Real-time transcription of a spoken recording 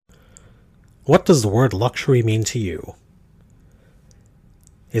What does the word luxury mean to you?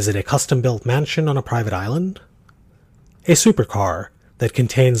 Is it a custom-built mansion on a private island? A supercar that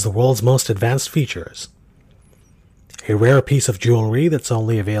contains the world's most advanced features? A rare piece of jewelry that's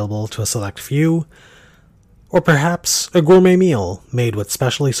only available to a select few? Or perhaps a gourmet meal made with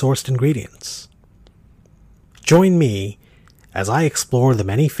specially sourced ingredients? Join me as I explore the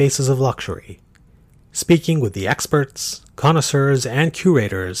many faces of luxury, speaking with the experts, connoisseurs, and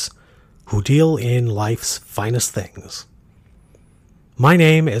curators who deal in life's finest things. My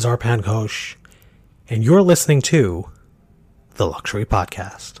name is Arpan Ghosh, and you're listening to The Luxury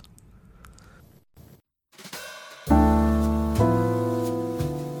Podcast.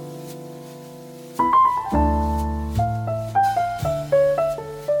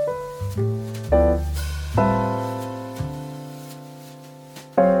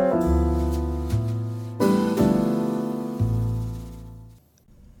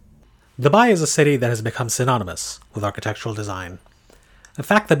 Dubai is a city that has become synonymous with architectural design, a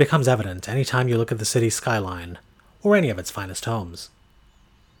fact that becomes evident anytime you look at the city's skyline or any of its finest homes.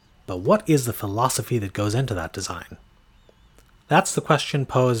 But what is the philosophy that goes into that design? That's the question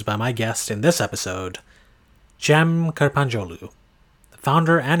posed by my guest in this episode, Cem Kerpanjolu, the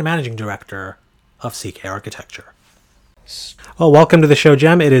founder and managing director of CK Architecture. Well, welcome to the show,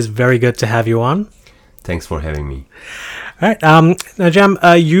 Cem. It is very good to have you on. Thanks for having me. All right. Now, Cem,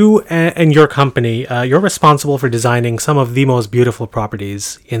 you and your company, you're responsible for designing some of the most beautiful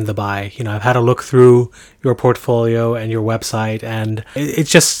properties in Dubai. You know, I've had a look through your portfolio and your website, and it's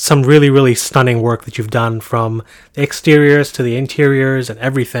just some really, really stunning work that you've done, from the exteriors to the interiors and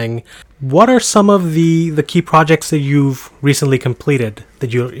everything. What are some of the key projects that you've recently completed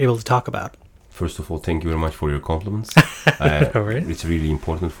that you're able to talk about? First of all, thank you very much for your compliments. Right. It's really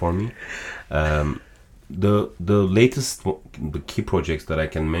important for me. The latest, the key projects that I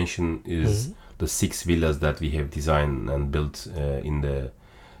can mention is the 6 villas that we have designed and built in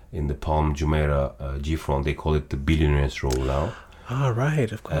the Palm Jumeirah G-front. They call it the Billionaires Row now. Oh,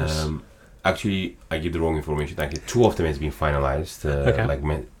 right, of course. Actually, I give the wrong information. Actually, 2 of them has been finalized.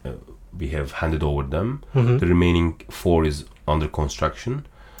 We have handed over them. The remaining 4 is under construction.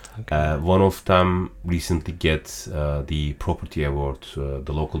 Okay. One of them recently gets the property award,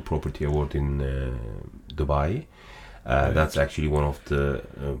 the local property award in Dubai. Right. That's actually one of the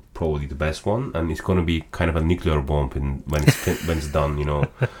probably the best one, and it's going to be kind of a nuclear bomb when it's done. You know,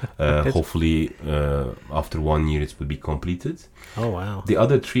 hopefully after 1 year it will be completed. Oh wow! The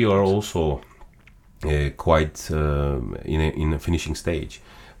other 3 are also quite in a finishing stage.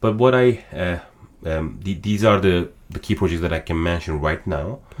 But what these are the key projects that I can mention right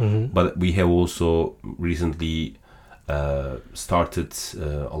now. But we have also recently started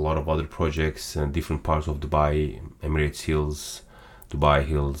a lot of other projects in different parts of Dubai, Emirates Hills, Dubai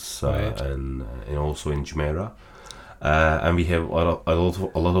Hills, right. and also in Jumeirah. And we have a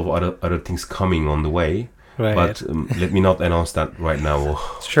lot of other things coming on the way. Right. But let me not announce that right now.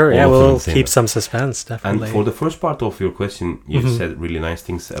 Sure, yeah, we'll keep some suspense, definitely. And for the first part of your question, you said really nice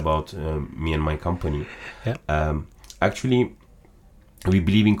things about me and my company. Yeah. Actually, we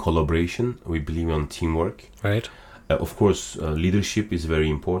believe in collaboration. We believe in teamwork. Right. Of course, leadership is very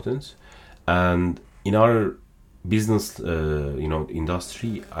important. And in our business,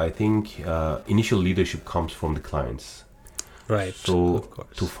 industry, I think initial leadership comes from the clients. Right. So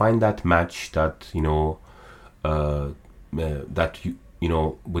to find that match that, that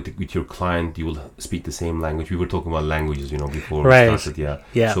with your client you will speak the same language. We were talking about languages, before we started.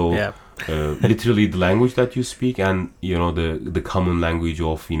 So literally the language that you speak, and the common language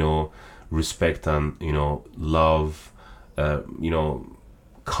of respect and love,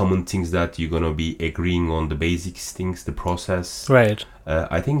 common things that you're gonna be agreeing on, the basic things, the process. Right.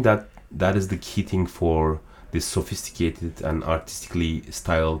 I think that is the key thing for this sophisticated and artistically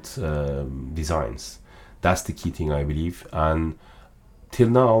styled designs. That's the key thing, I believe. And till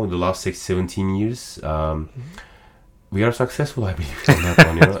now, the last 17 years, we are successful, I believe, on that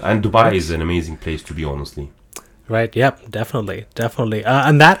one. And Dubai is an amazing place, to be honestly. Right. Yep. Definitely.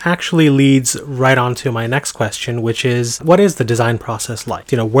 And that actually leads right on to my next question, which is, what is the design process like?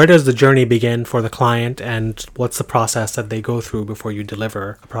 Where does the journey begin for the client, and what's the process that they go through before you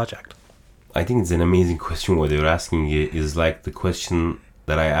deliver a project? I think it's an amazing question. What you're asking is like the question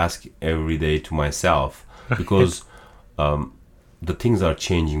that I ask every day to myself, because the things are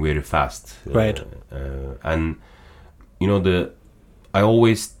changing very fast. Right. And I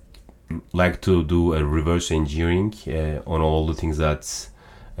always like to do a reverse engineering on all the things that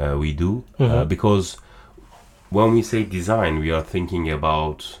we do, because when we say design, we are thinking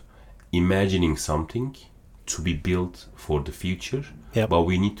about imagining something, to be built for the future, Yep. but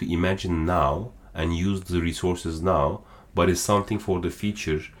we need to imagine now and use the resources now, but it's something for the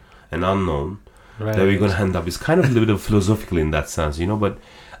future, an unknown, Right. that we're going to end up. It's kind of a little bit of philosophical in that sense, but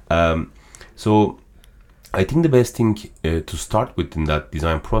so I think the best thing to start with in that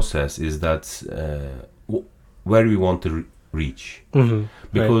design process is that where we want to reach. Mm-hmm.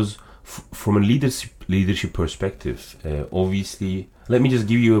 Because from a leadership perspective, obviously, let me just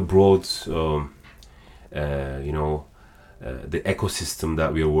give you a broad, the ecosystem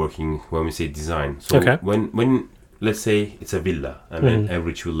that we are working when we say design. So Okay. when let's say it's a villa, an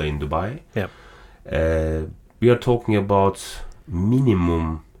average villa in Dubai, Yep. we are talking about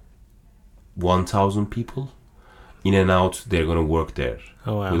minimum 1,000 people in and out. They're going to work there.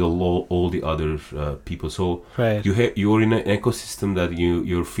 Oh, wow. With all the other people. So Right. you're in an ecosystem that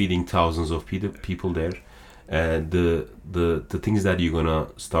you're feeding thousands of people there. The things that you're gonna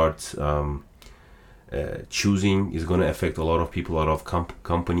start choosing is gonna affect a lot of people, a lot of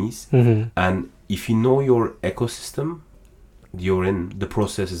companies. Mm-hmm. And if you know your ecosystem you're in, the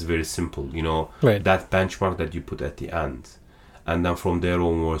process is very simple. Right. That benchmark that you put at the end, and then from there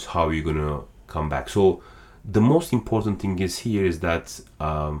onwards, how are you gonna come back? So the most important thing is that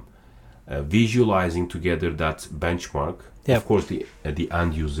visualizing together that benchmark. Yep. Of course, the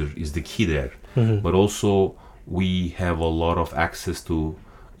end user is the key there, Mm-hmm. but also we have a lot of access to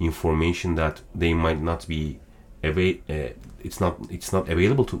information that they might not be it's not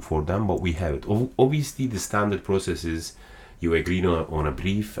available for them, but we have it. Obviously, the standard process is you agree on a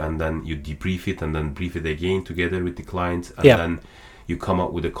brief, and then you debrief it, and then brief it again together with the client, and Yep. then you come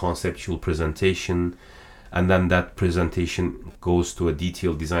up with a conceptual presentation. And then that presentation goes to a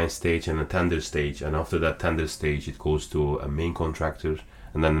detailed design stage and a tender stage. And after that tender stage, it goes to a main contractor.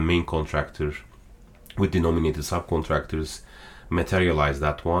 And then the main contractor with denominated subcontractors materialize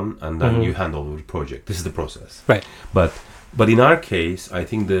that one. And then you hand over the project. This is the process. Right. But in our case, I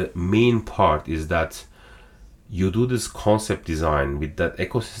think the main part is that you do this concept design with that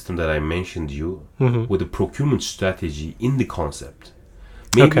ecosystem that I mentioned with a procurement strategy in the concept.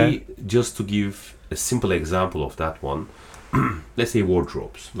 Maybe just to give a simple example of that one, let's say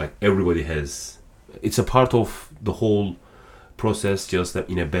wardrobes. Like everybody has, it's a part of the whole process, just that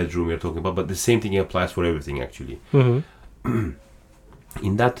in a bedroom we're talking about, but the same thing applies for everything actually. Mm-hmm.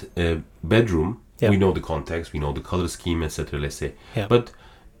 In that bedroom, Yep. we know the context, we know the color scheme, etc. Let's say, Yep. but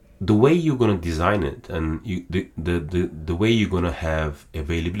the way you're gonna design it, and the way you're gonna have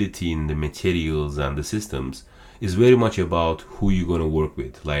availability in the materials and the systems is very much about who you're gonna work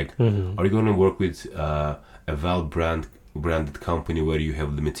with. Like, are you gonna work with a branded company where you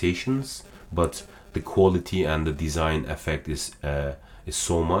have limitations, but the quality and the design effect is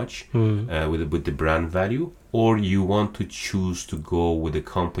so much with the brand value, or you want to choose to go with a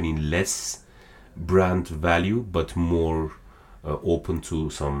company less brand value but more open to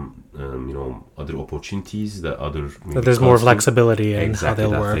some other opportunities, the other But there's more flexibility in how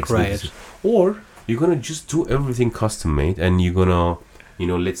they'll that work, flexibility. right? Or you're gonna just do everything custom made, and you're gonna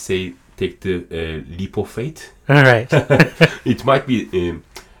let's say take the leap of faith. All right. It might be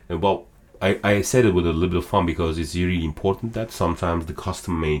well, I said it with a little bit of fun because it's really important that sometimes the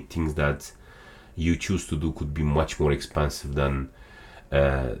custom made things that you choose to do could be much more expensive than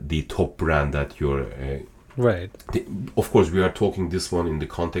the top brand that you're Right. of course we are talking this one in the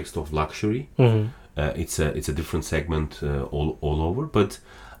context of luxury. Mm-hmm. It's a different segment all over, but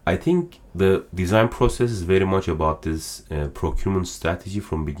I think the design process is very much about this procurement strategy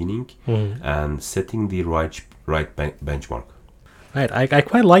from beginning and setting the right benchmark. Right. I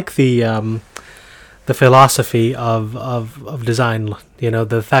quite like the philosophy of design.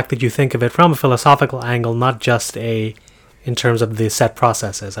 The fact that you think of it from a philosophical angle, not just in terms of the set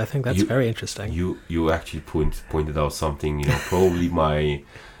processes. I think that's very interesting. You actually pointed out something. Probably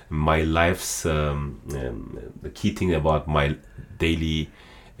my life's the key thing about my daily.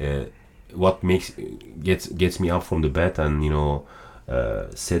 What gets me up from the bed and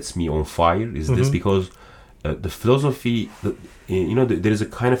sets me on fire is this, because the philosophy, there is a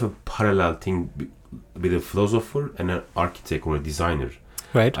kind of a parallel thing with a philosopher and an architect or a designer,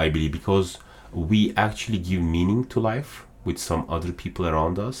 Right. I believe, because we actually give meaning to life with some other people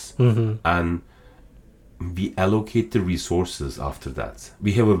around us, and we allocate the resources after that.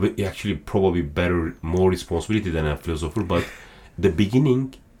 We have actually probably more responsibility than a philosopher, but the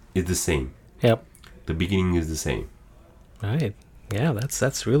beginning is the same. Yep. The beginning is the same. Right. Yeah,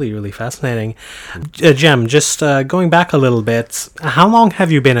 that's really, really fascinating. Jem, just going back a little bit, how long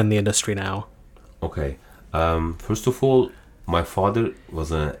have you been in the industry now? Okay. First of all, my father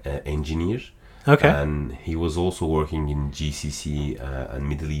was an engineer. Okay. And he was also working in GCC and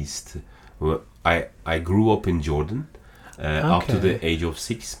Middle East. I grew up in Jordan. Up to the age of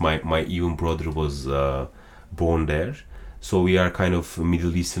 6, my even brother was born there. So we are kind of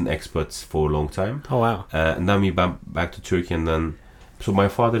Middle Eastern experts for a long time. Oh, wow. And then we back to Turkey, and then so my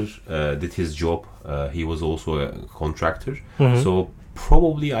father did his job. He was also a contractor. So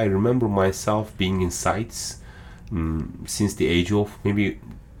probably I remember myself being in sites since the age of maybe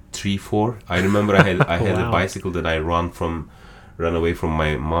 3-4. I remember I had Wow. a bicycle that I ran away from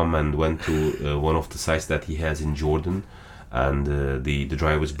my mom and went to one of the sites that he has in Jordan, and the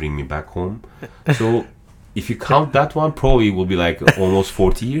drivers bring me back home. So if you count that one, probably it will be like almost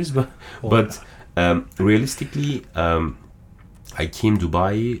 40 years. But realistically, I came to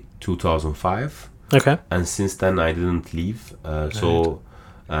Dubai 2005. Okay. And since then I didn't leave. So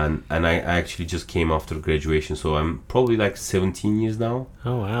and I actually just came after graduation. So I'm probably like 17 years now.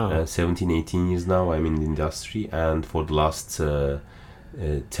 Oh, wow. 17, 18 years now I'm in the industry, and for the last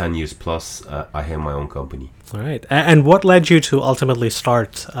 10 years plus I have my own company. All right. And what led you to ultimately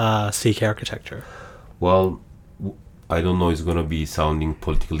start CK Architecture? Well, I don't know if it's going to be sounding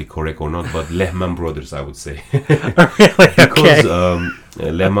politically correct or not, but Lehman Brothers, I would say. Really? Because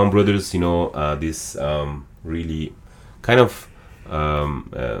Okay. Lehman Brothers, this really kind of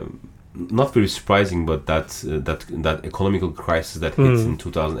not very surprising, but that economical crisis that hit in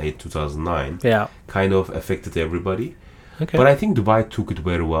 2008, 2009 Yeah. kind of affected everybody. Okay. But I think Dubai took it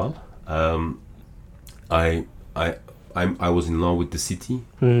very well. I was in love with the city.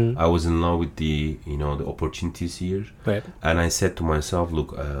 I was in love with the opportunities here. Right. And I said to myself,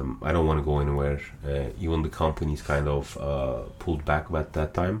 look, I don't want to go anywhere. Even the companies kind of pulled back at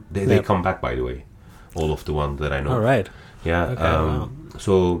that time. They come back, by the way, all of the ones that I know. All right. Yeah. Okay, wow.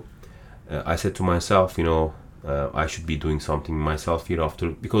 So I said to myself, I should be doing something myself here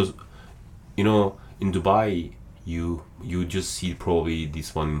after, because in Dubai you just see probably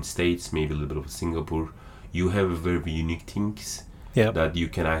this one in States, maybe a little bit of Singapore. You have very unique things Yeah. that you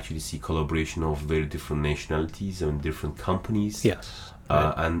can actually see collaboration of very different nationalities and different companies. Yes.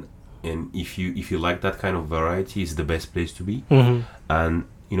 Right. And if you like that kind of variety, it's the best place to be. Mm-hmm. And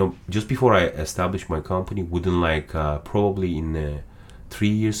just before I established my company, within probably in a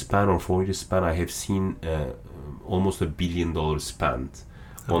 3-year span or 4-year span, I have seen almost $1 billion spent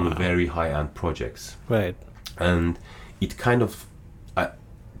on very high-end projects. Right. And it kind of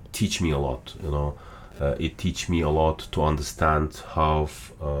teach me a lot. It teach me a lot to understand how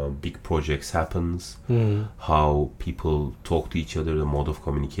big projects happens, how people talk to each other, the mode of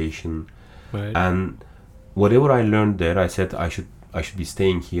communication. Right. And whatever I learned there, I said I should be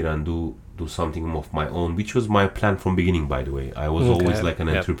staying here and do something of my own, which was my plan from beginning, by the way. I was always like an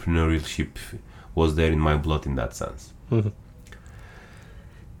entrepreneurship was there in my blood in that sense. Mm-hmm.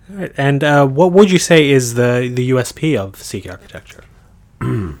 All right. And what would you say is the USP of CK Architecture?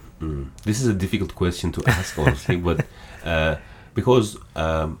 This is a difficult question to ask, honestly, but because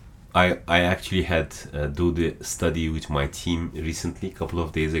I actually had do the study with my team recently, a couple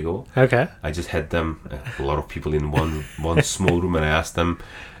of days ago. Okay. I just had them, a lot of people in one small room, and I asked them,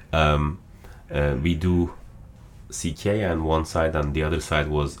 we do CK and one side, and the other side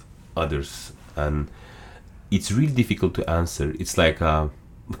was others, and it's really difficult to answer. It's like,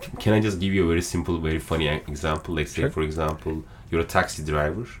 can I just give you a very simple, very funny example? Let's say, for example, you're a taxi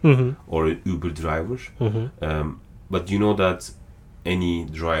driver or an Uber driver, but you know that any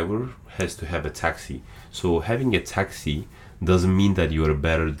driver has to have a taxi. So having a taxi doesn't mean that you're a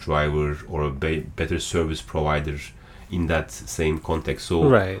better driver or a better service provider in that same context.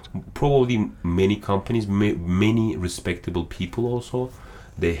 So probably many companies, many respectable people also,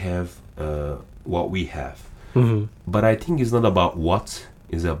 they have what we have. But I think it's not about what,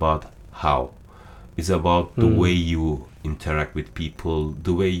 it's about how. It's about the way you interact with people,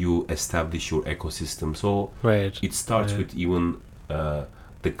 the way you establish your ecosystem. So it starts with even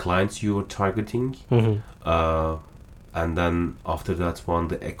the clients you're targeting, and then after that one,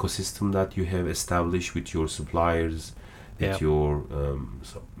 the ecosystem that you have established with your suppliers, with your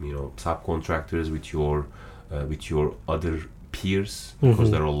subcontractors, with your other peers,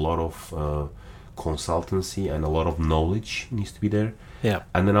 because there are a lot of consultancy and a lot of knowledge needs to be there.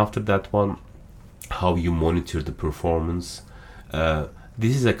 And then after that one, how you monitor the performance.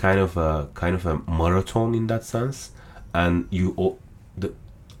 This is a kind of a marathon in that sense, and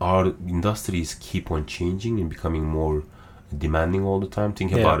our industries keep on changing and becoming more demanding all the time.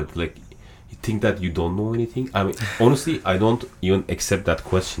 Think about it, like you think that you don't know anything. I mean, honestly, I don't even accept that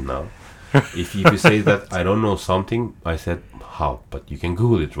question now. If you say that I don't know something, I said how, but you can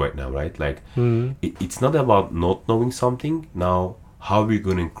Google it right now, right? Like it's not about not knowing something now. How are we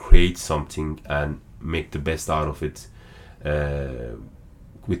going to create something and make the best out of it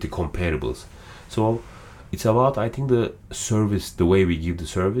with the comparables? So it's about, I think, the service, the way we give the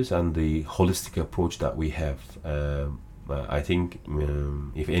service, and the holistic approach that we have. I think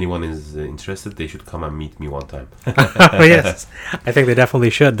if anyone is interested, they should come and meet me one time. Yes, I think they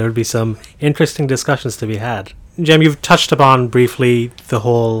definitely should. There'd be some interesting discussions to be had. Jem, you've touched upon briefly the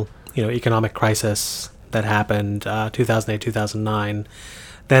whole, economic crisis that happened 2008, 2009.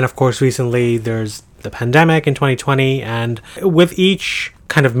 Then, of course, recently there's the pandemic in 2020, and with each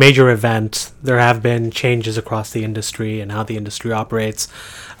kind of major event, there have been changes across the industry and how the industry operates.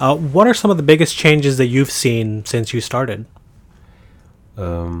 What are some of the biggest changes that you've seen since you started?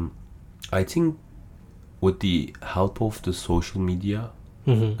 I think with the help of the social media,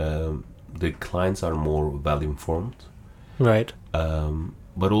 the clients are more well informed. Right.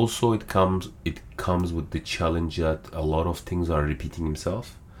 But also it comes with the challenge that a lot of things are repeating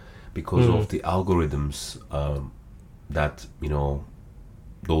themselves because of the algorithms that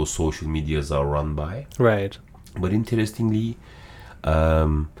those social medias are run by. Right. But interestingly,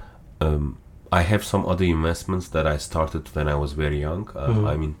 I have some other investments that I started when I was very young.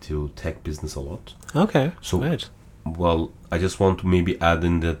 I'm into tech business a lot. Okay. So, right. Well, I just want to maybe add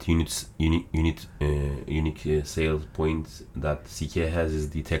in that unique sales point that CK has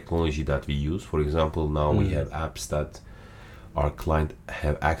is the technology that we use. For example, now we have apps that our client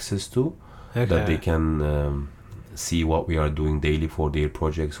have access to, that they can see what we are doing daily for their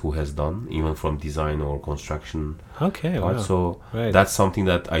projects, who has done, even from design or construction. Okay, part. wow. So right. That's something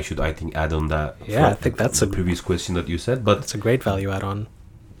that I think add on that. Yeah, I think that's the previous question that you said. But that's a great value add on.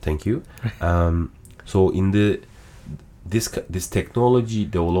 Thank you. So in this technology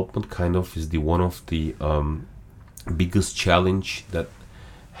development kind of is the one of the biggest challenge that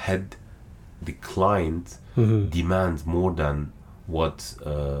had the client demand more than what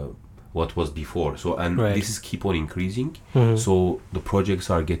was before. So this is keep on increasing. So the projects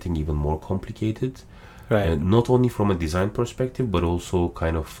are getting even more complicated. Right. Not only from a design perspective, but also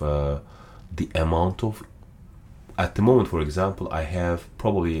kind of the amount of. At the moment, for example, I have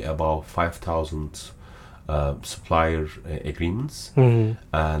probably about 5,000 supplier agreements,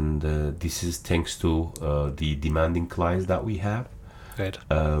 and this is thanks to the demanding clients that we have. Right.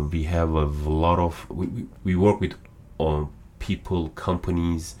 We have a lot of we work with people,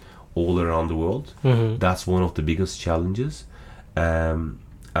 companies all around the world. That's one of the biggest challenges, and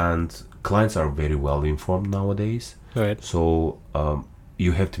clients are very well informed nowadays. Right. So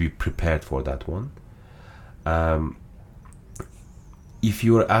you have to be prepared for that one. If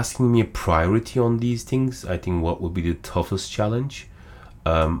you are asking me a priority on these things, I think what would be the toughest challenge?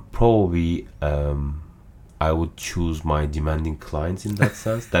 Probably I would choose my demanding clients in that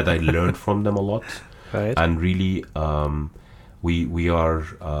sense, that I learned from them a lot. Right. And really, we are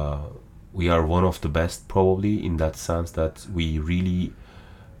one of the best probably in that sense, that we really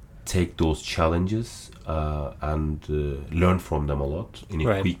take those challenges and learn from them a lot in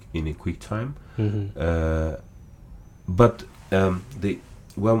a quick time. But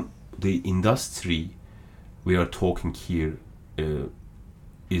the industry we are talking here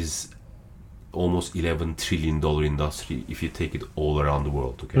is almost $11 trillion industry if you take it all around the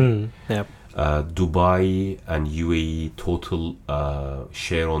world. Okay. Yep. Dubai and UAE total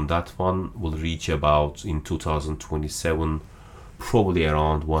share on that one will reach about in 2027 probably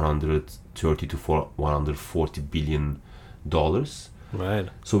around 130 to 140 billion dollars. Right.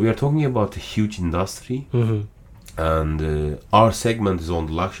 So we are talking about a huge industry. And our segment is on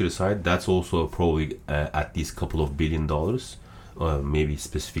the luxury side. That's also probably at least couple of $1 billion, maybe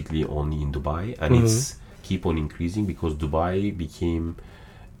specifically only in Dubai, and it's keep on increasing because Dubai became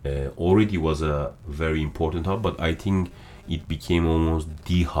already was a very important hub, but I think it became almost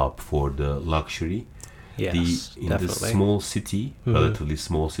the hub for the luxury. Yes, in definitely. the small city, relatively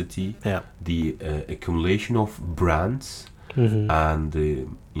small city, the accumulation of brands and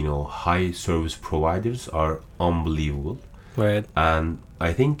high service providers are unbelievable. Right. And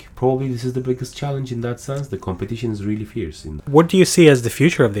I think probably this is the biggest challenge in that sense. The competition is really fierce. What do you see as the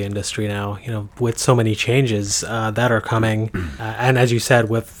future of the industry now, with so many changes that are coming, and as you said,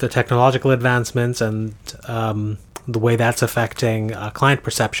 with the technological advancements and the way that's affecting client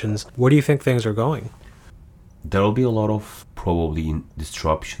perceptions, where do you think things are going? There will be a lot of probably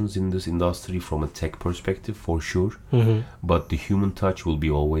disruptions in this industry from a tech perspective, for sure. But the human touch will be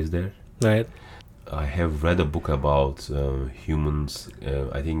always there. Right. I have read a book about humans.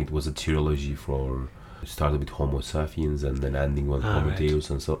 I think it was a trilogy started with Homo sapiens and then ending on Homo Deus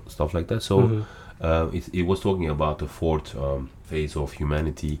and stuff like that. So it was talking about the fourth phase of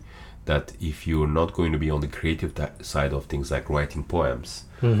humanity, that if you're not going to be on the creative side of things like writing poems,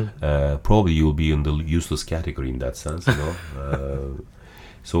 probably you'll be in the useless category in that sense.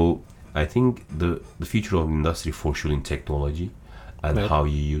 So I think the future of industry for sure in technology and Right. how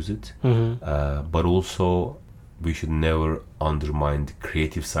you use it, but also we should never undermine the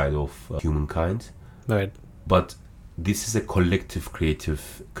creative side of humankind. Right. But this is a collective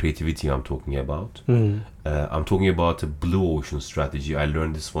creativity I'm talking about. I'm talking about a blue ocean strategy. I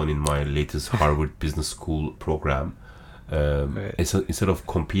learned this one in my latest Harvard Business School program. Right. Instead of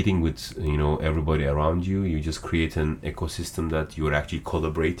competing with everybody around you, you just create an ecosystem that you're actually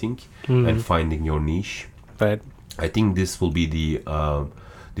collaborating and finding your niche. Right. I think this will be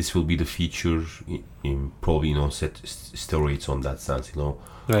the feature in probably set steroids on that sense.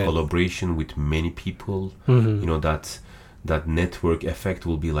 Right. Collaboration with many people. That network effect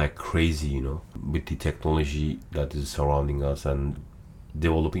will be like crazy. With the technology that is surrounding us and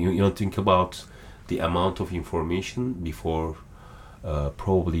developing. Think about the amount of information before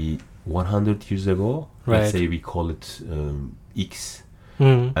probably 100 years ago. Right. Let's say we call it X,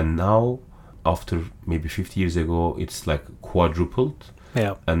 Mm. and now after maybe 50 years ago it's like quadrupled,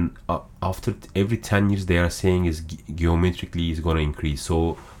 Yeah. and after every 10 years they are saying is geometrically is going to increase.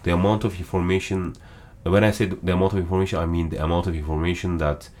 So the amount of information, when I say the amount of information, I mean the amount of information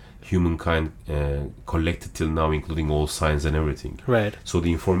that humankind collected till now, including all science and everything. Right. So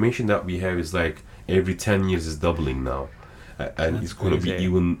the information that we have is like every 10 years is doubling now. And That's it's going to be crazy.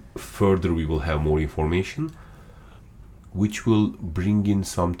 even further. We will have more information, which will bring in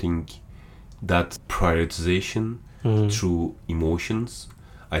something that prioritization through emotions.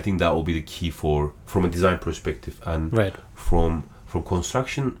 I think that will be the key from a design perspective. And Right. from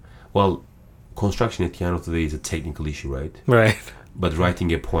construction, well, construction at the end of the day is a technical issue, right? Right. But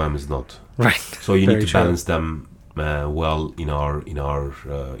writing a poem is not. Right. So you Very need to true. balance them well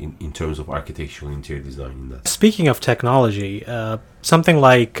in terms of architectural interior design. In that. Speaking of technology, something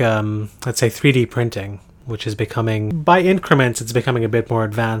like let's say 3D printing, which is becoming, by increments, it's becoming a bit more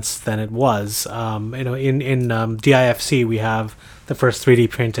advanced than it was. In DIFC we have the first 3D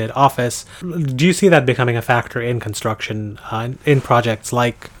printed office. Do you see that becoming a factor in construction, in projects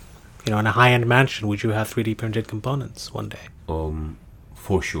like, in a high-end mansion? Would you have 3D printed components one day?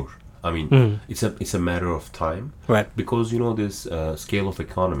 For sure. I mean, it's a matter of time, Right. because this scale of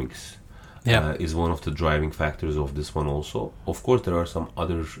economics Yeah. is one of the driving factors of this one. Also, of course, there are some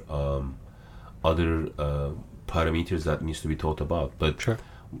other parameters that needs to be thought about. But Sure.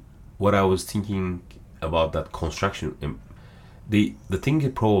 what I was thinking about that construction, the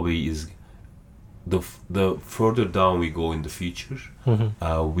thing probably is the further down we go in the future,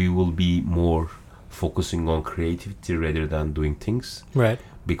 we will be more focusing on creativity rather than doing things, Right.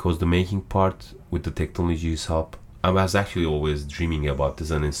 because the making part with the technology is help. I was actually always dreaming about this,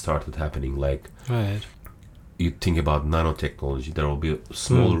 and it started happening. Like, Right. you think about nanotechnology, there will be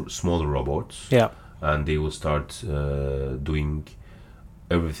smaller robots, Yeah. and they will start doing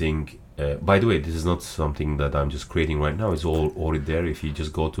everything. By the way, this is not something that I'm just creating right now. It's all already there. If you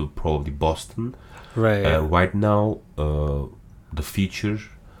just go to probably Boston, Right. right now, the future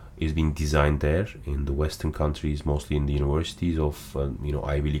is being designed there in the Western countries, mostly in the universities of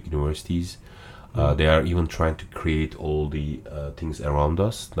Ivy League universities. They are even trying to create all the things around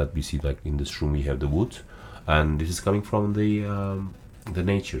us that we see. Like in this room, we have the wood, and this is coming from the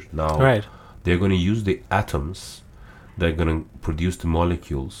nature. Now, Right. they're going to use the atoms, they're going to produce the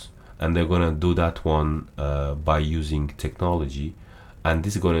molecules, and they're going to do that one by using technology, and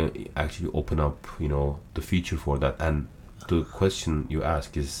this is going to actually open up the future for that. And the question you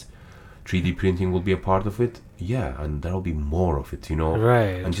ask is, 3D printing will be a part of it? Yeah, and there will be more of it,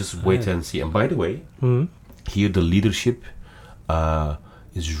 Right. and just wait and see. And by the way, Mhm. here the leadership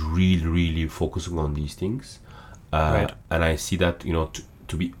is really, really focusing on these things. Right. And I see that,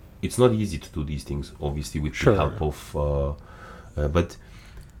 to be, it's not easy to do these things, obviously, with Sure. the help of, but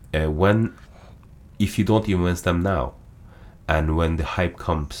if you don't invest them now, and when the hype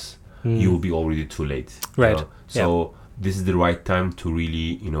comes, you will be already too late. Right. So this is the right time to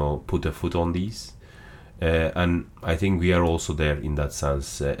really, put a foot on these. And I think we are also there in that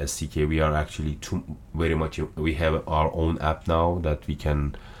sense. As CK, we are actually very much. We have our own app now that we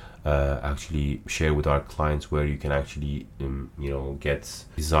can actually share with our clients, where you can actually get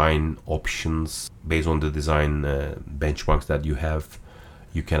design options based on the design benchmarks that you have.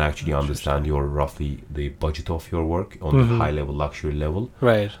 You can actually understand your roughly the budget of your work on the high level, luxury level.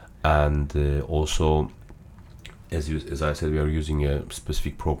 Right. And also, as I said, we are using a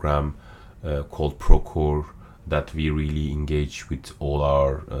specific program called Procore that we really engage with all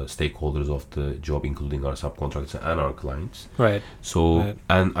our stakeholders of the job, including our subcontractors and our clients. Right. So, Right.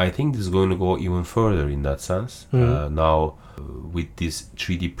 and I think this is going to go even further in that sense. Now, with this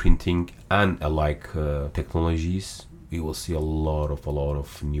 3D printing and alike technologies, we will see a lot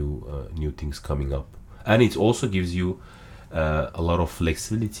of new things coming up, and it also gives you a lot of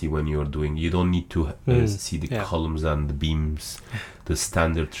flexibility when you're doing. You don't need to see the columns and the beams, the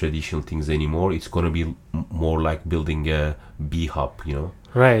standard traditional things anymore. It's going to be more like building a B hub, you know.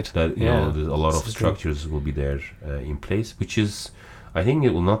 Right. That you know, there's a lot of structures will be there in place, which is, I think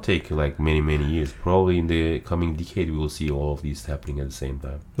it will not take like many years. Probably in the coming decade, we will see all of these happening at the same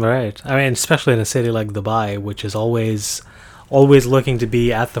time. Right. I mean, especially in a city like Dubai, which is always looking to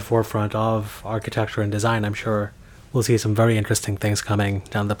be at the forefront of architecture and design. I'm sure we'll see some very interesting things coming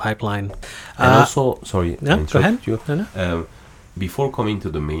down the pipeline. And also, sorry, no, go ahead. You. No. Before coming to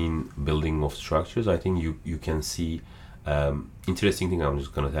the main building of structures, I think you can see interesting thing. I'm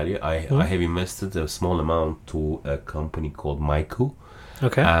just gonna tell you. I have invested a small amount to a company called Maiku.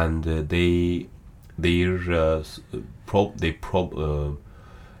 Okay. And the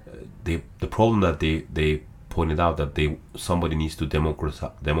problem that they pointed out that somebody needs to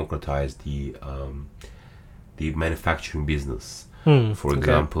democratize the manufacturing business. For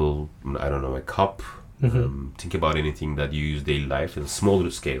example, I don't know, a cup. Think about anything that you use daily life in a smaller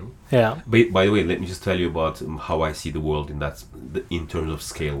scale. Yeah. But by the way, let me just tell you about how I see the world in terms of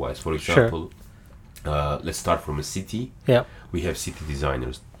scale wise. For example, let's start from a city. Yeah. We have city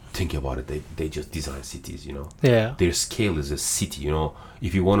designers. Think about it. They just design cities, you know. Yeah. Their scale is a city, you know.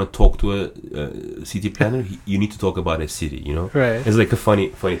 If you want to talk to a city planner, you need to talk about a city, you know. Right. It's like a funny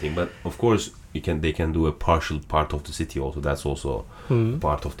thing, but of course they can do a partial part of the city also. That's also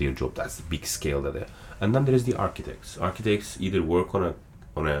part of their job. That's the big scale that they. And then there is the architects. Architects either work on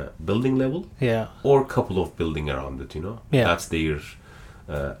a building level, or a couple of building around it, you know. Yeah. That's their.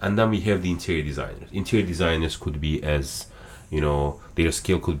 And then we have the interior designers. Interior designers could be as, you know, their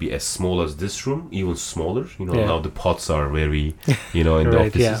scale could be as small as this room, even smaller. You know, now the pots are very, you know, in the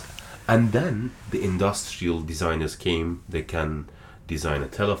offices. Yeah. And then the industrial designers came. They can design a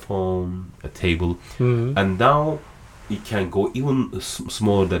telephone, a table, and now it can go even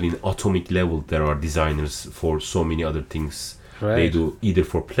smaller than in atomic level. There are designers for so many other things. Right. They do either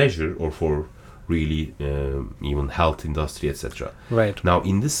for pleasure or for really even health industry, etc. Right. Now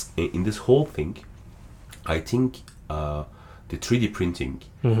in this whole thing, I think the 3D printing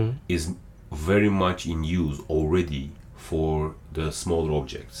is very much in use already for the smaller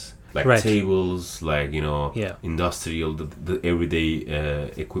objects, like tables, like, you know, industrial, the everyday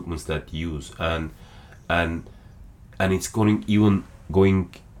equipments that you use, and it's going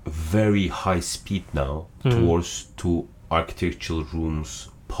very high speed now towards to architectural rooms,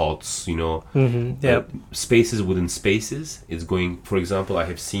 pods, you know, spaces within spaces. It's going, for example, I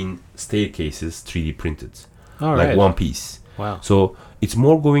have seen staircases 3D printed, one piece. Wow. So it's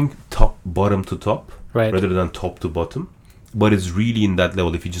more going bottom to top, rather than top to bottom. But it's really in that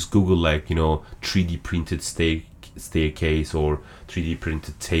level. If you just Google, like, you know, 3D printed staircase or 3D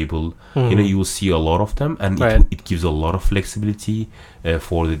printed table, you know, you will see a lot of them, and it gives a lot of flexibility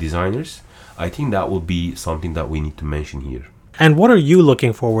for the designers. I think that will be something that we need to mention here. And what are you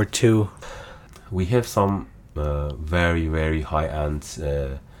looking forward to? We have some very, very high-end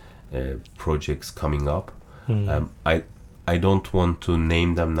projects coming up. I don't want to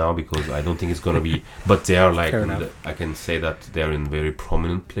name them now because I don't think it's going to be, but they are like, I can say that they are in very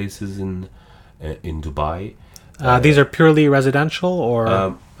prominent places in Dubai. These are purely residential or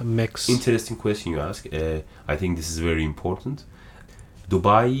a mix? Interesting question you ask. I think this is very important.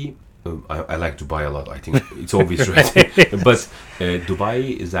 Dubai, I like Dubai a lot. I think it's obvious, right? But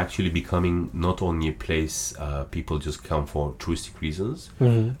Dubai is actually becoming not only a place people just come for touristic reasons.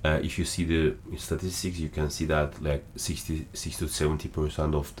 If you see the statistics, you can see that like 60 to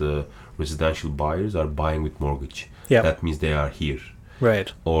 70% of the residential buyers are buying with mortgage. That means they are here.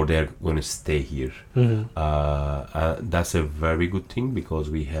 Right. Or they're going to stay here. That's a very good thing,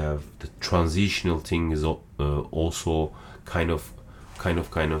 because we have the transitional thing is also kind of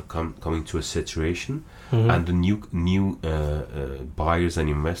coming to a saturation, and the new buyers and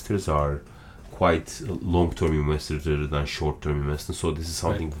investors are quite long-term investors rather than short-term investors. So this is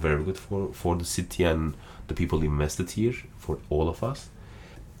something very good for the city and the people invested here, for all of us,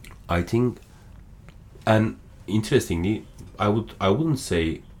 I think. And interestingly, I wouldn't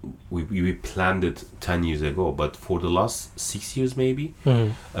say we planned it 10 years ago, but for the last 6 years maybe,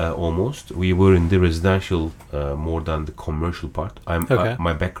 almost, we were in the residential more than the commercial part.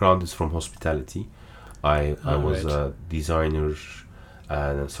 My background is from hospitality. I was a designer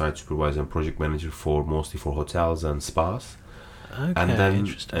and a site supervisor and project manager mostly for hotels and spas. And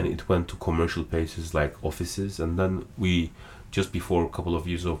then it went to commercial places like offices, and then we just before a couple of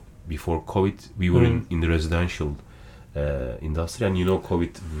years before COVID, we were in the residential industry, and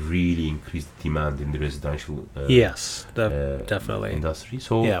COVID really increased demand in the residential Yes, definitely. industry.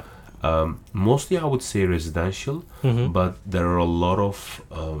 So Yeah. mostly I would say residential, Mm-hmm. but there are a lot of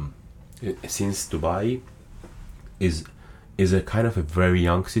since Dubai is a kind of a very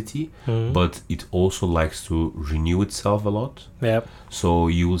young city, Mm-hmm. but it also likes to renew itself a lot. Yep. So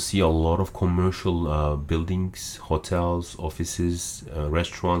you will see a lot of commercial buildings, hotels, offices,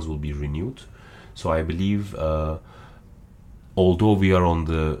 restaurants will be renewed. So I believe, although we are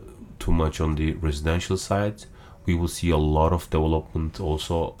too much on the residential side, we will see a lot of development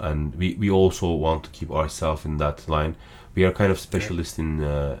also, and we also want to keep ourselves in that line. We are kind of specialists in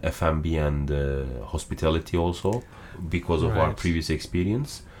F&B and hospitality also because of our Right. previous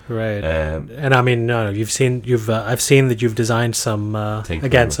experience. Right. Um, And I mean, no, I've seen that you've designed some, Thank you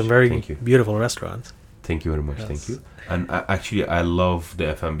again, very some much. very Thank you. beautiful restaurants. Thank you very much. Thank Yes. you. And actually, I love the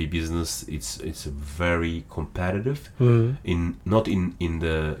F&B business. It's very competitive. Mm. Not in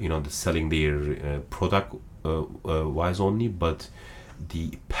the the selling their product wise only, but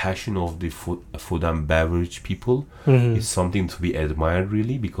the passion of the food and beverage people Mhm. is something to be admired,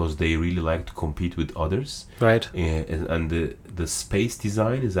 really, because they really like to compete with others. Right. And the space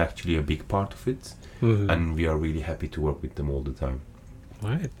design is actually a big part of it, Mhm. and we are really happy to work with them all the time.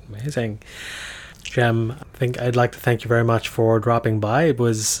 Right, amazing. Jem, I think I'd like to thank you very much for dropping by. It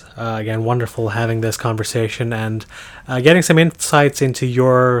was, again, wonderful having this conversation and getting some insights into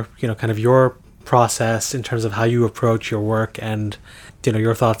your, kind of your process in terms of how you approach your work and,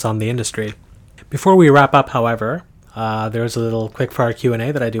 your thoughts on the industry. Before we wrap up, however, there's a little quick-fire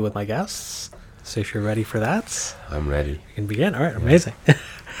Q&A that I do with my guests. So if you're ready for that, I'm ready. you can begin. All right, amazing.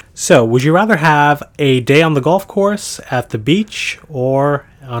 So, would you rather have a day on the golf course, at the beach, or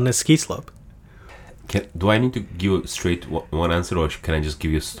on a ski slope? Do I need to give straight one answer, or can I just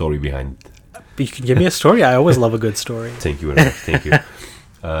give you a story behind it? You can give me a story. I always love a good story. Thank you very much. Thank you.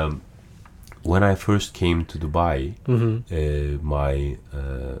 When I first came to Dubai,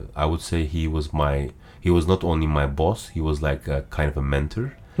 I would say he was not only my boss, he was like a kind of a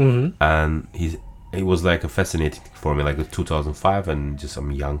mentor, and he was like a fascinating for me, like a 2005, and just I'm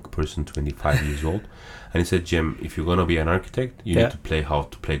a young person, 25 years old. And he said, Jem, if you're gonna be an architect, you need to play how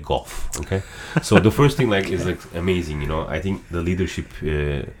to play golf. Okay. So the first thing is like amazing. I think the leadership,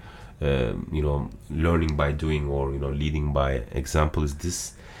 learning by doing, or leading by example is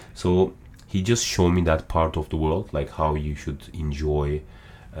this. So he just showed me that part of the world, like how you should enjoy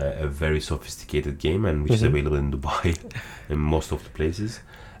a very sophisticated game, and which is available in Dubai and most of the places.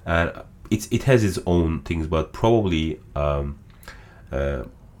 And it has its own things, but probably I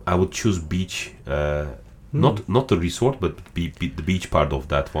would choose beach, not the resort, but the beach part of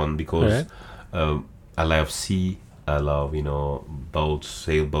that one, because I love sea, I love boats,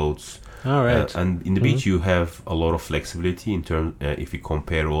 sailboats. All right. And in the beach you have a lot of flexibility in terms if you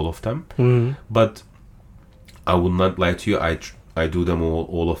compare all of them. But I would not lie to you, I do them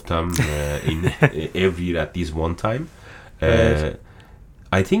all of them in every year at least one time.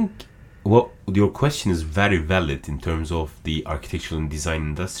 I think your question is very valid in terms of the architectural and design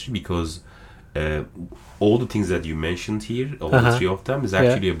industry, because all the things that you mentioned here, all the three of them, is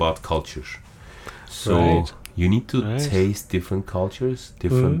actually about culture. So you need to taste different cultures,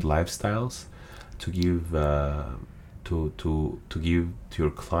 different lifestyles, to give to give to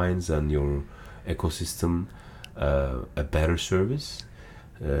your clients and your ecosystem a better service.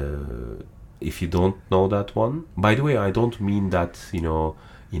 If you don't know that one, by the way, I don't mean that in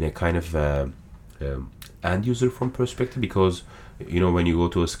a kind of end user from perspective, because when you go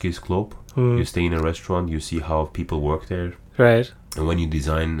to a ski slope, you stay in a restaurant, you see how people work there. Right. And when you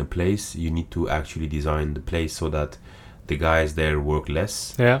design a place, you need to actually design the place so that the guys there work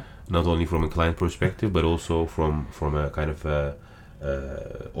less. Yeah. Not only from a client perspective, but also from a kind of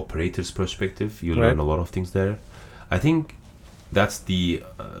operator's perspective. You learn a lot of things there. I think that's the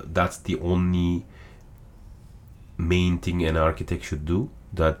only main thing an architect should do.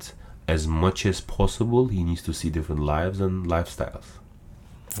 That as much as possible, he needs to see different lives and lifestyles.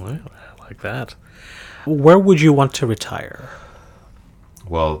 Well, I like that. Where would you want to retire?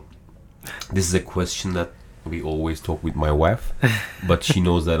 Well, this is a question that we always talk with my wife, but she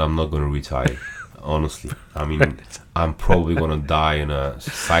knows that I'm not going to retire. Honestly, I mean, I'm probably going to die in a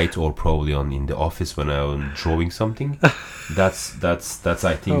site, or probably in the office when I'm drawing something. That's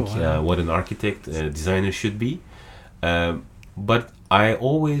I think what an architect, designer should be. But I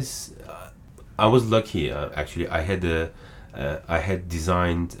was lucky. Actually, I had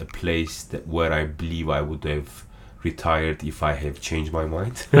designed a place where I believe I would have retired if I have changed my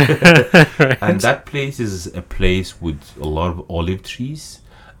mind. And that place is a place with a lot of olive trees,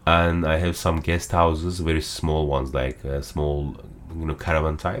 and I have some guest houses, very small ones, like small,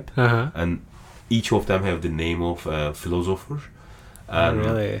 caravan type, and each of them have the name of a philosopher. And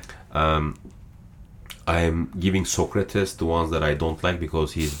Really? I am giving Socrates the ones that I don't like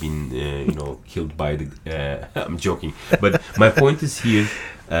because he's been, killed by the. I'm joking, but my point is here.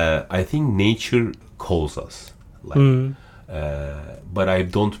 I think nature calls us, like, but I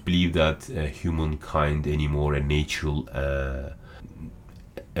don't believe that humankind anymore, a natural,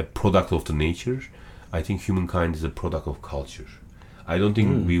 a product of the nature. I think humankind is a product of culture. I don't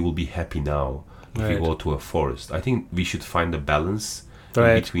think we will be happy now if we go to a forest. I think we should find a balance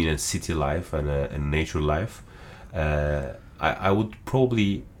between a city life and a nature life. I would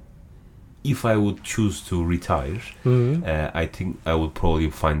probably, if I would choose to retire, I think I would probably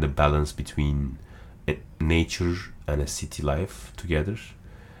find a balance between nature and a city life together.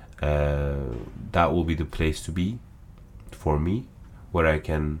 That will be the place to be for me, where I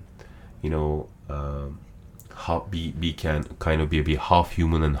can, be half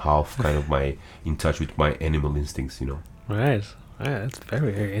human and half kind of in touch with my animal instincts. Right. That's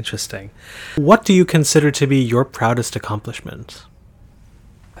very, very interesting. What do you consider to be your proudest accomplishment?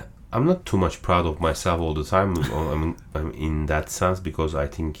 I'm not too much proud of myself all the time. I'm in that sense, because I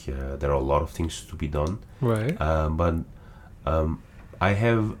think there are a lot of things to be done. Right. But I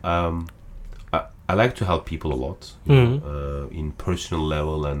have. I like to help people a lot, in personal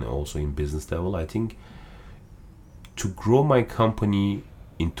level and also in business level. I think to grow my company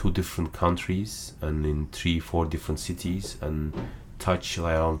in 2 different countries and in 3-4 different cities and touch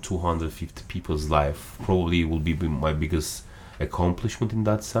around 250 people's life probably will be my biggest accomplishment in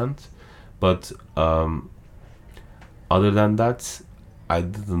that sense. But other than that, I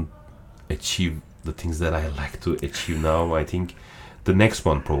didn't achieve the things that I like to achieve now. I think the next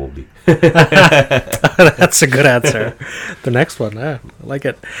one probably. That's a good answer. The next one, I like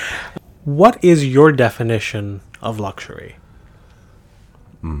it. What is your definition of luxury?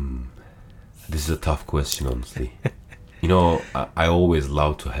 This is a tough question, honestly. I always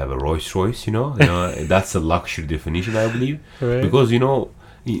love to have a Rolls Royce. That's a luxury definition, I believe, because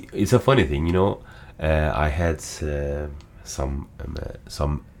it's a funny thing. I had some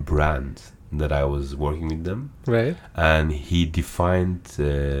brand that I was working with them, right? And he defined.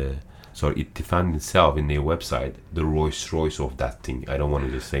 It defined itself in their website, the Rolls Royce of that thing. I don't want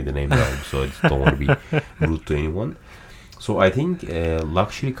to just say the name now, so I just don't want to be rude to anyone. So I think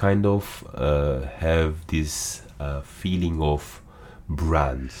luxury kind of have this feeling of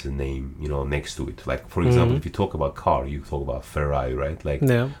brand name, next to it. Like, for example, if you talk about car, you talk about Ferrari, right? Like,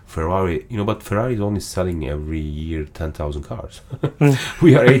 Ferrari, but Ferrari is only selling every year 10,000 cars.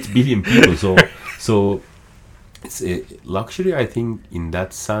 We are 8 billion people, so it's a luxury, I think, in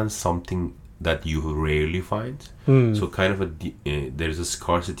that sense, something that you rarely find. So kind of there's a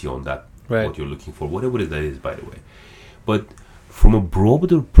scarcity on that, what you're looking for, whatever that is, by the way. But from a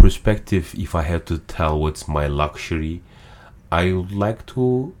broader perspective, if I had to tell what's my luxury, I would like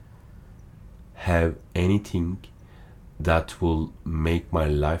to have anything that will make my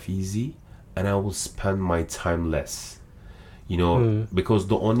life easy, and I will spend my time less. Because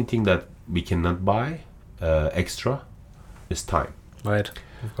the only thing that we cannot buy extra is time. Right,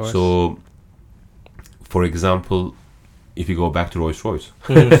 of course. So, for example, if you go back to Rolls-Royce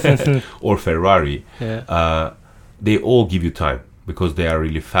or Ferrari, they all give you time because they are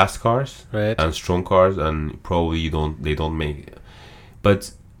really fast cars and strong cars, and probably they don't make.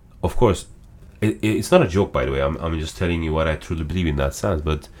 But of course, it's not a joke, by the way. I'm just telling you what I truly believe in that sense.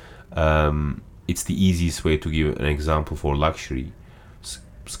 But it's the easiest way to give an example for luxury.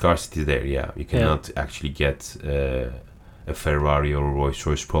 Scarcity there, you cannot actually get a Ferrari or a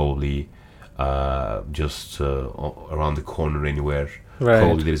Rolls-Royce probably just around the corner anywhere.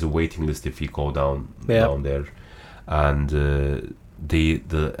 Probably there is a waiting list if you go down there, and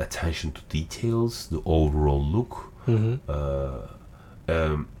the attention to details, the overall look,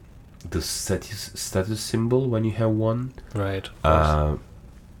 the status symbol when you have one,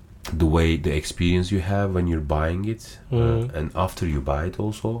 the way, the experience you have when you're buying it, and after you buy it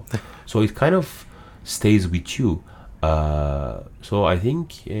also. So it kind of stays with you. So I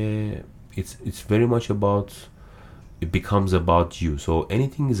think it's very much about, it becomes about you. So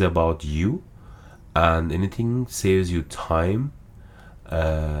anything is about you, and anything saves you time,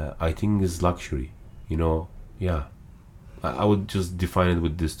 I think is luxury. I would just define it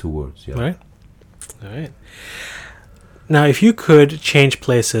with these 2 words. All right. Now, if you could change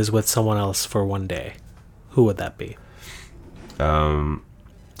places with someone else for one day, who would that be?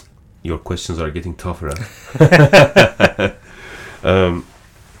 Your questions are getting tougher.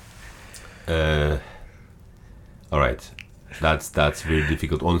 All right. That's very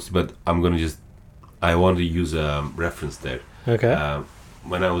difficult, honestly. But I want to use a reference there. Okay.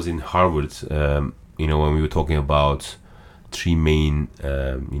 When I was in Harvard, when we were talking about three main,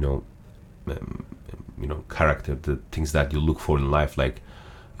 character, the things that you look for in life, like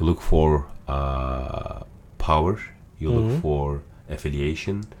you look for power, you look for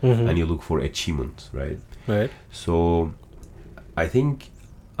affiliation, and you look for achievement, right? Right. So I think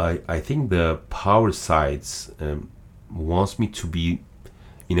the power sides wants me to be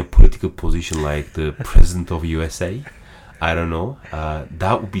in a political position like the president of USA. I don't know.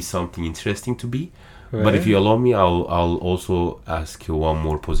 That would be something interesting to be. Right. But if you allow me, I'll also ask you one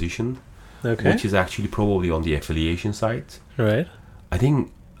more position, which is actually probably on the affiliation side. Right. I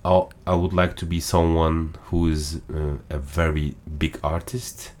think I would like to be someone who is a very big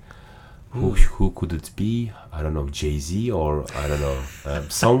artist. Who could it be? I don't know, Jay-Z, or I don't know,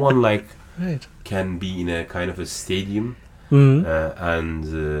 someone like can be in a kind of a stadium and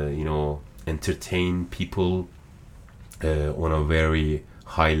entertain people on a very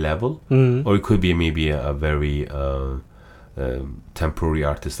high level, or it could be maybe a very temporary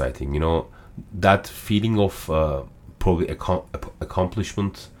artist. I think that feeling of probably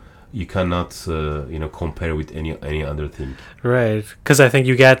accomplishment you cannot compare with any other thing, right? Because I think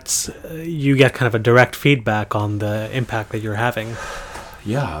you get kind of a direct feedback on the impact that you're having.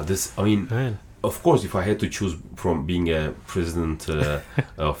 Yeah, right. Of course, if I had to choose from being a president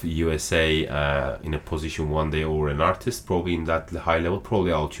of USA in a position one day, or an artist, probably in that high level,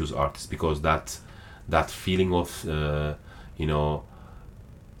 probably I'll choose artist, because that feeling of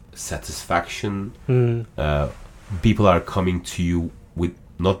satisfaction, people are coming to you with,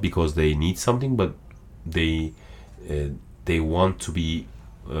 not because they need something, but they want to be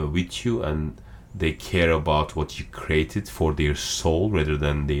with you, and they care about what you created for their soul rather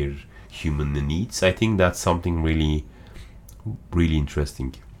than their human needs. I think that's something really, really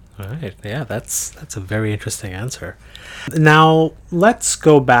interesting. All right. Yeah, that's a very interesting answer. Now, let's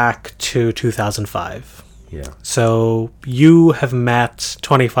go back to 2005. Yeah. So you have met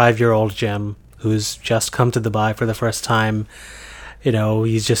 25-year-old Jim, who's just come to Dubai for the first time.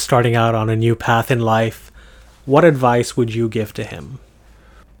 He's just starting out on a new path in life. What advice would you give to him?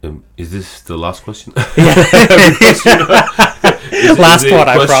 Is this the last question? Yeah. Last one,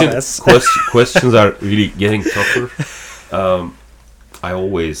 I promise. Questions are really getting tougher. I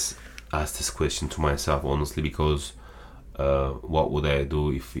always ask this question to myself, honestly, because what would I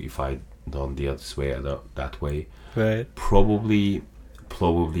do if I done the other way, that way? Right. Probably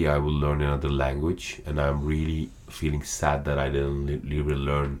I will learn another language, and I'm really feeling sad that I didn't really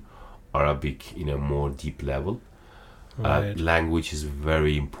learn Arabic in a more deep level. Right. Language is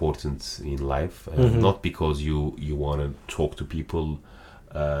very important in life, not because you want to talk to people,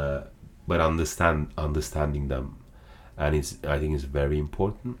 but understanding them, and I think it's very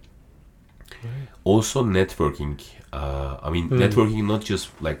important. Right. Also, networking. Networking, not just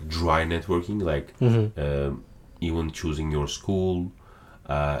like dry networking, like even choosing your school,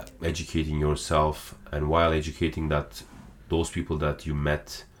 educating yourself, and while educating those people that you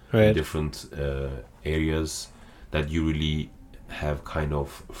met in different areas, that you really have kind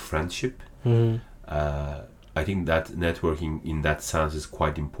of friendship. I think that networking in that sense is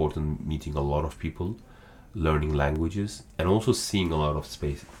quite important, meeting a lot of people, learning languages, and also seeing a lot of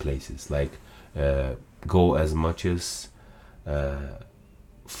places, like go as much as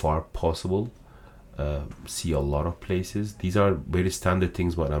far possible, see a lot of places. These are very standard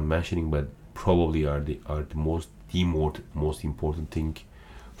things what I'm mentioning, but probably are the most important thing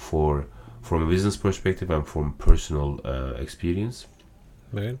from a business perspective and from personal experience.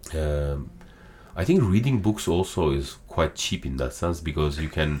 Right. I think reading books also is quite cheap in that sense, because you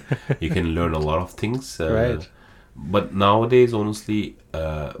can learn a lot of things. Right. But nowadays, honestly,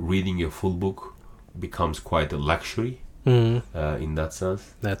 reading a full book becomes quite a luxury in that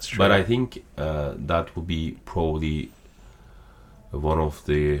sense. That's true. But I think that would be probably one of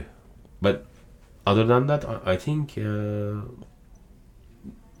the. But other than that, I think.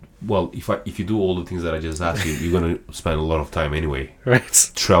 Well, if you do all the things that I just asked you, you're going to spend a lot of time anyway,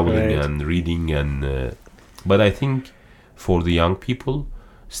 right? Traveling and reading, and but I think for the young people,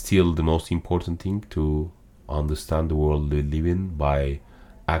 still the most important thing to understand the world they live in by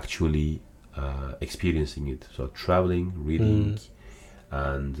actually experiencing it. So traveling, reading,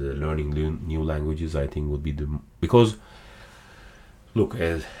 and learning new languages, I think would be because. Look,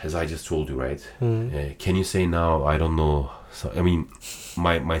 as I just told you, right? Can you say now, I don't know. So, I mean,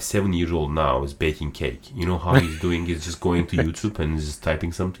 my 7-year-old now is baking cake. You know how he's doing? He's just going to YouTube and just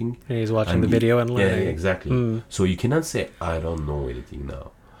typing something. And he's watching the video and learning. Yeah, exactly. So you cannot say, I don't know anything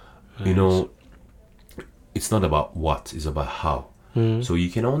now. Right. it's not about what, it's about how. So you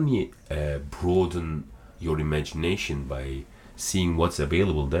can only broaden your imagination by seeing what's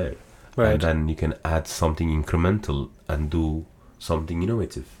available there. Right. And then you can add something incremental and do something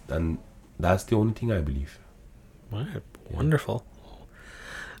innovative. And that's the only thing I believe. Right. Wonderful.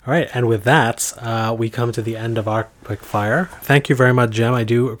 All right, and with that, we come to the end of our quick fire. Thank you very much, Jem. I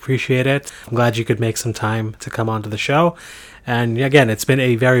do appreciate it. I'm glad you could make some time to come onto the show. And again, it's been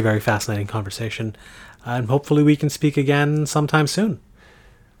a very, very fascinating conversation. And hopefully we can speak again sometime soon.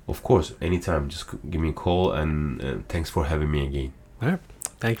 Of course, anytime. Just give me a call, and thanks for having me again. All right.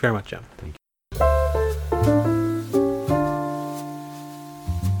 Thank you very much, Jem. Thank you.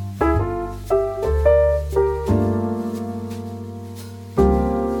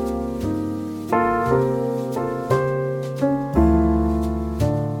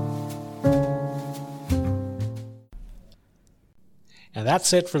 And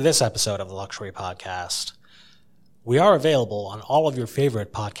that's it for this episode of the Luxury Podcast. We are available on all of your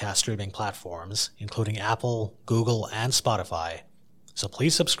favorite podcast streaming platforms, including Apple, Google, and Spotify. So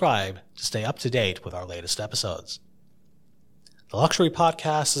please subscribe to stay up to date with our latest episodes. The Luxury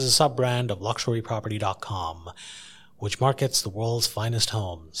Podcast is a sub-brand of LuxuryProperty.com, which markets the world's finest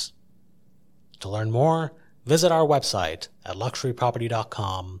homes. To learn more, visit our website at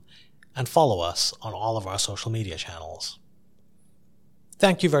LuxuryProperty.com and follow us on all of our social media channels.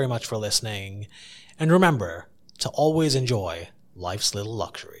 Thank you very much for listening, and remember to always enjoy life's little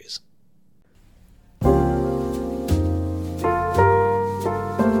luxuries.